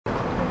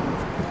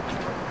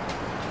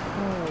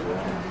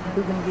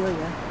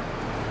bougainvillea.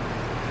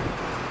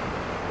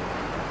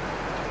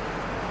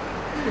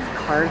 This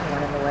car's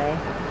one in the way.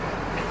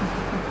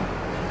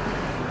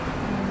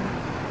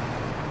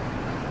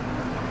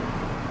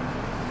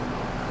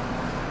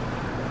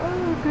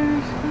 Oh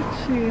gosh, let's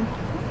see.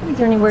 Is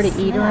there anywhere to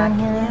eat around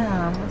here?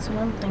 Yeah, that's what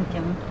I'm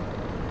thinking.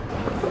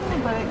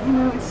 Yeah, but you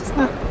know, it's just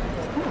not.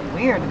 It's kind of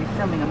weird to be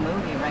filming a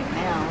movie right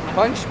now.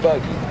 Punch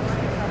buggy.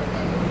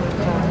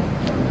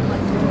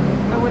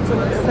 Oh, what's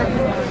the second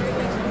one?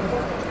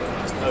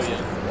 Oh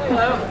yeah.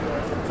 Hello.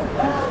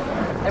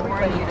 I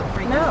want you to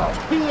freak No.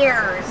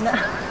 tears. No.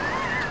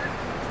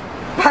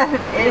 But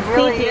it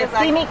really You is.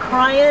 see me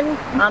crying?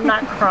 I'm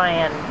not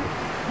crying.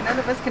 None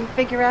of us can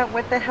figure out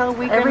what the hell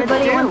we're going to do.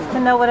 Everybody wants to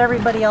know what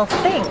everybody else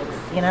thinks,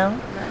 you know?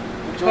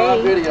 Enjoy our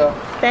video.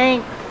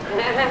 Thanks.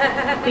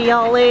 See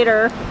y'all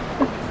later.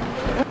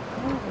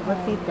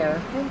 Let's eat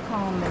there.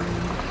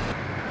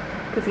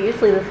 Because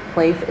usually this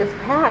place is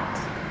packed.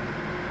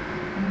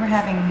 We're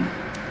having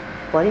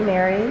Bloody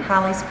Mary.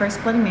 Holly's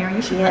first Bloody Mary.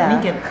 You should Yeah. let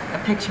me get a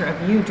picture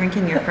of you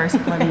drinking your first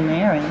Bloody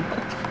Mary.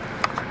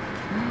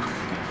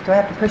 Do I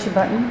have to push a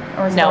button?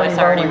 Or is No, it it's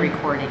already rolling?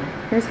 recording.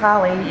 Here's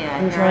Holly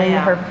enjoying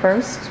her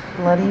first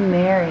Bloody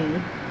Mary.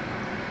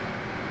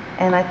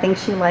 And I think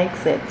she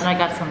likes it. And I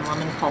got some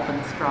lemon pulp in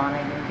the straw and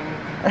I didn't get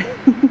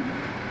anything.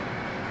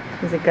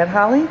 Is it good,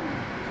 Holly?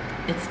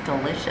 It's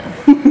delicious.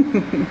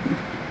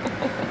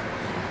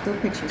 Still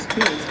pictures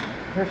too.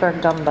 Here's our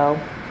gumbo.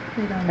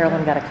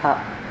 Carolyn got a cup.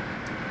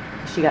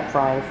 She got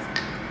fries.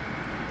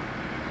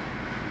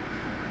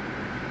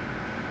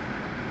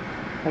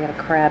 I got a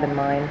crab in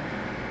mine.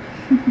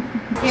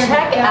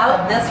 Check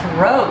out this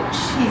roach.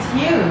 He's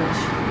huge.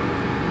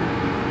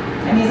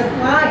 And he's a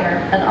flyer.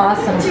 An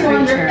awesome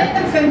creature.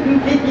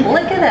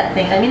 Look at that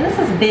thing. I mean, this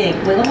is big.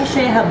 Wait, let me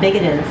show you how big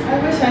it is. I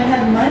wish I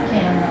had my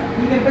camera.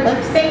 You can put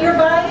your finger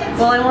by it?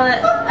 Well, I want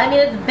to, I mean,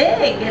 it's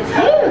big. It's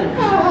huge.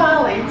 Oh,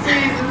 Holly,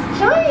 Jesus,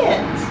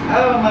 giant.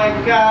 Oh my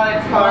God,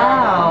 it's hard.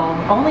 Wow.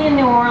 Only in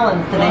New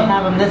Orleans do they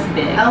have them this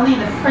big. Only in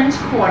the French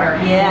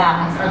Quarter.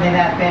 Yeah. Are they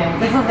that big?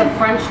 This is a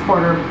French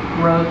Quarter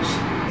roach.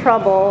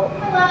 Trouble.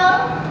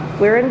 Hello.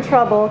 We're in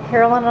trouble.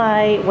 Carolyn and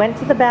I went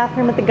to the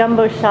bathroom at the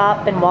Gumbo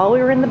Shop, and while we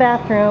were in the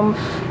bathroom,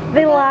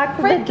 they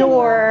locked the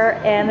door,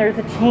 and there's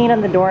a chain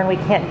on the door, and we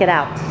can't get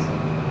out.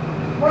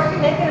 Weren't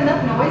you making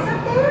enough noise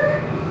up there?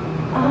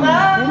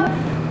 Hello?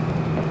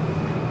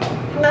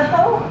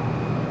 Hello?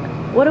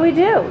 What do we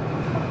do?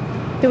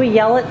 Do we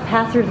yell at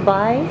passersby?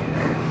 I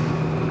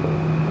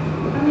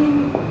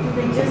mean, do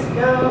they just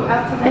go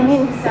out to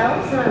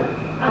themselves? Or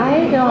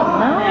I don't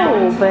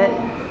know, but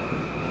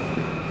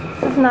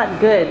this is not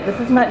good. This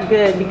is not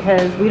good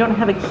because we don't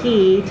have a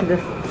key to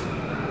this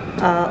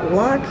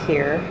lock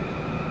here.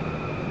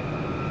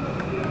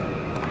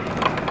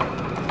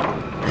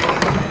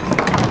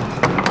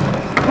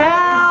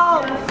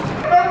 Help!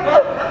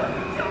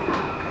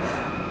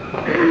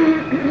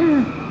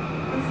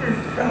 This is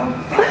so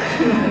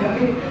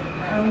funny.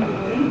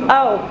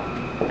 Oh.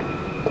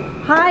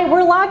 Hi,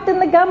 we're locked in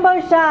the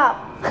Gumbo Shop.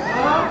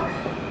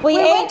 We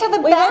went to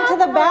the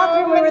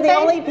bathroom. We were the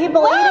only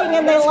people eating,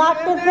 and they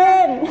locked us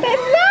in. They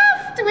left.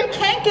 We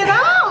can't get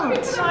out.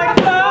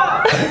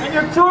 And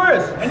you're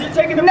tourists, and you're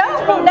taking a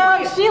picture.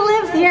 No, she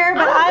lives here,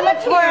 but I'm a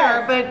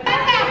tourist. But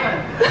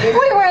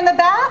we were in the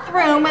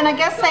bathroom, and I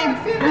guess they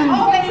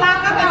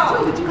locked us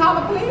too. Did you call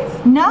the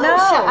police? No.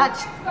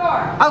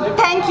 Oh,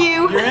 thank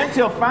you. You're in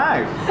till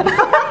 5.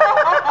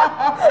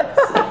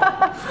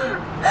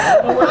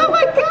 Oh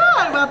my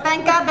God! Well,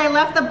 thank God they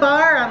left the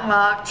bar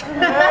unlocked.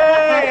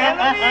 Hey,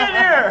 let me in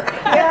here.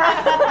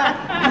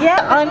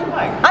 Yeah,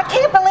 I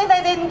can't believe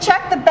they didn't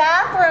check the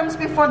bathrooms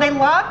before they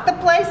locked the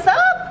place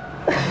up.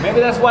 Maybe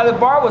that's why the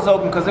bar was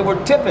open, because they were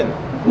tipping.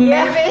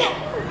 Maybe.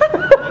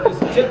 They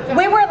just tipped them.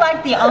 We were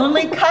like the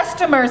only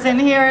customers in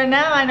here, and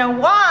now I know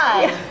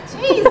why.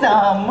 Jeez,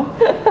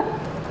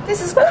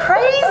 this is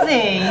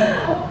crazy.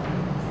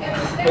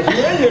 But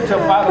you're in here till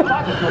 5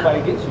 o'clock if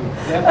nobody gets you.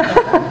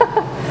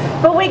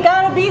 But we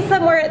gotta be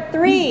somewhere at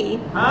 3.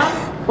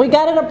 Huh? We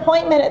got an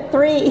appointment at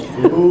 3.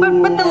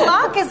 But the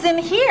lock is in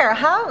here.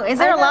 How? Is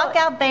there a lock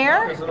out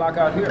there? There's a lock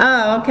out here.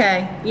 Oh,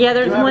 okay. Yeah,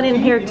 there's You have one a in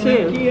key? here You don't have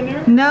a too. key in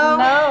there?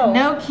 No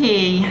No.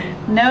 key.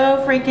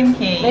 No freaking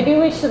key. Maybe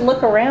we should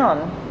look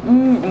around.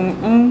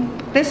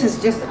 This is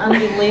just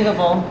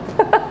unbelievable.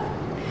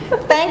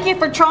 Thank you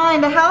for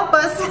trying to help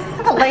us.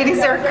 The ladies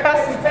are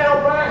customers. Tell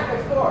Brian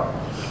next door.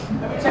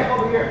 Let me check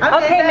over here.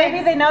 Okay,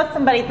 maybe they know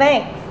somebody.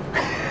 Thanks.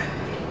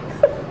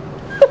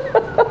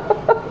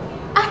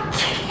 I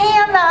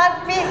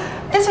cannot be.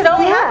 This would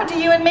only happen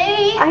to you and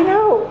me. I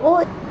know.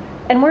 Well,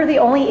 and we're the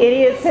only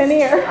idiots in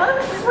here.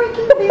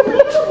 Unfreaking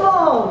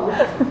believable.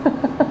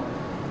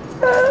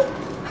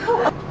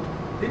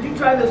 Did you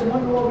try this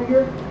window over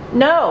here?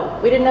 No,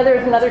 we didn't know there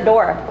was another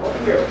door.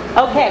 Over here.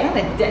 Okay,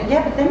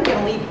 Yeah, but then you're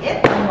gonna leave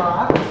it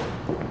unlocked.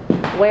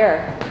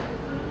 where?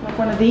 Like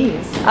one of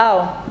these.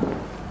 Oh,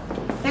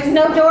 There's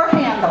no door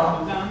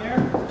handle. Down there?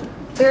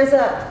 There's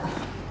a.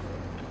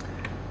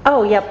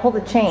 oh yeah, pull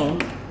the chain.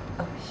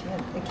 Oh shit!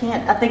 I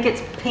can't. I think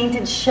it's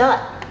painted shut.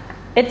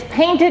 It's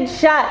painted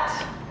shut.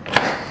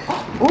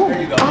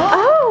 There you go.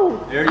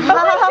 Oh! There you Oh go.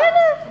 my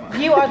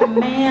goodness! You are the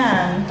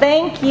man.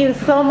 Thank you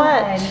so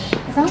much.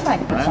 Sounds like,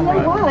 you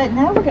know what?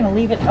 Now we're going to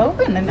leave it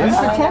open and That's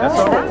unprotected.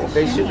 all right.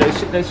 They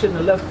shouldn't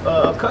have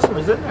left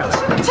customers in there.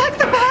 Check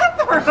the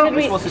bathroom.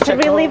 Should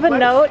we leave a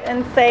note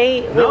and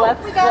say we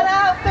left? We got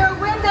out the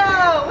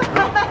window.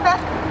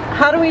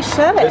 How do we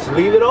shut it? Just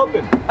leave it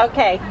open.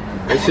 Okay.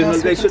 They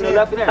shouldn't have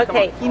left it there.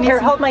 Okay. Here,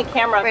 hold my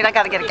camera. Wait, I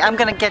gotta get it. I'm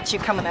gonna get you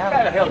coming out.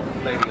 Gotta help the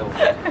lady over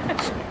there.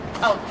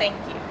 Oh, thank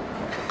you.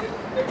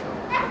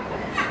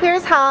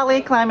 Here's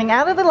Holly climbing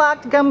out of the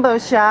locked Gumbo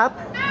Shop.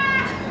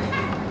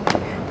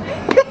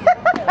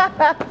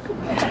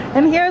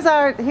 And here's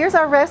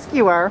our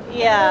rescuer.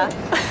 Yeah.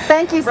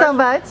 Thank you so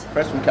much.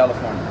 Fresh from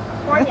California.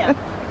 California.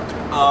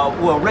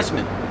 Well,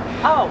 Richmond.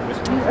 Oh.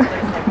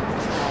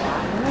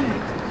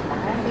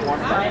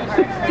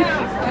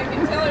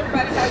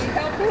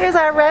 Here's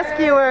our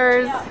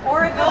rescuers.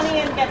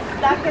 Oregonian gets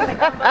stuck in the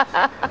gumbo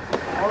shop.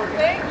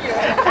 Thank you.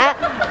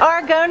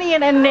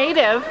 Oregonian and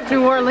native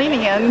New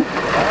Orleanian. Know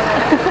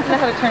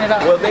how to turn it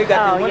off. Well, they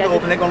got the window yeah,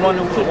 open. They're gonna run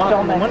the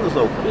windows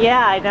open.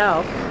 Yeah, I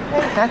know.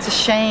 That's a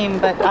shame,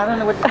 but I don't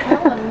know what to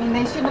tell them. I mean,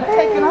 they shouldn't have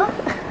taken off.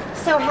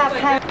 So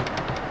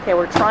Okay,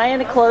 we're trying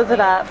to close it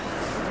up.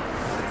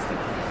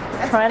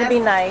 Trying to be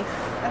nice.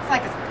 That's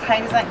like as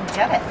tight as I can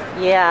get it.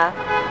 Yeah.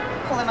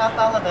 Pulling off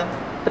all of them.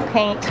 The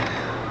paint.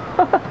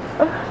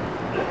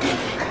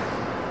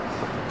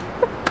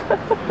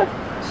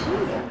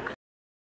 Jesus.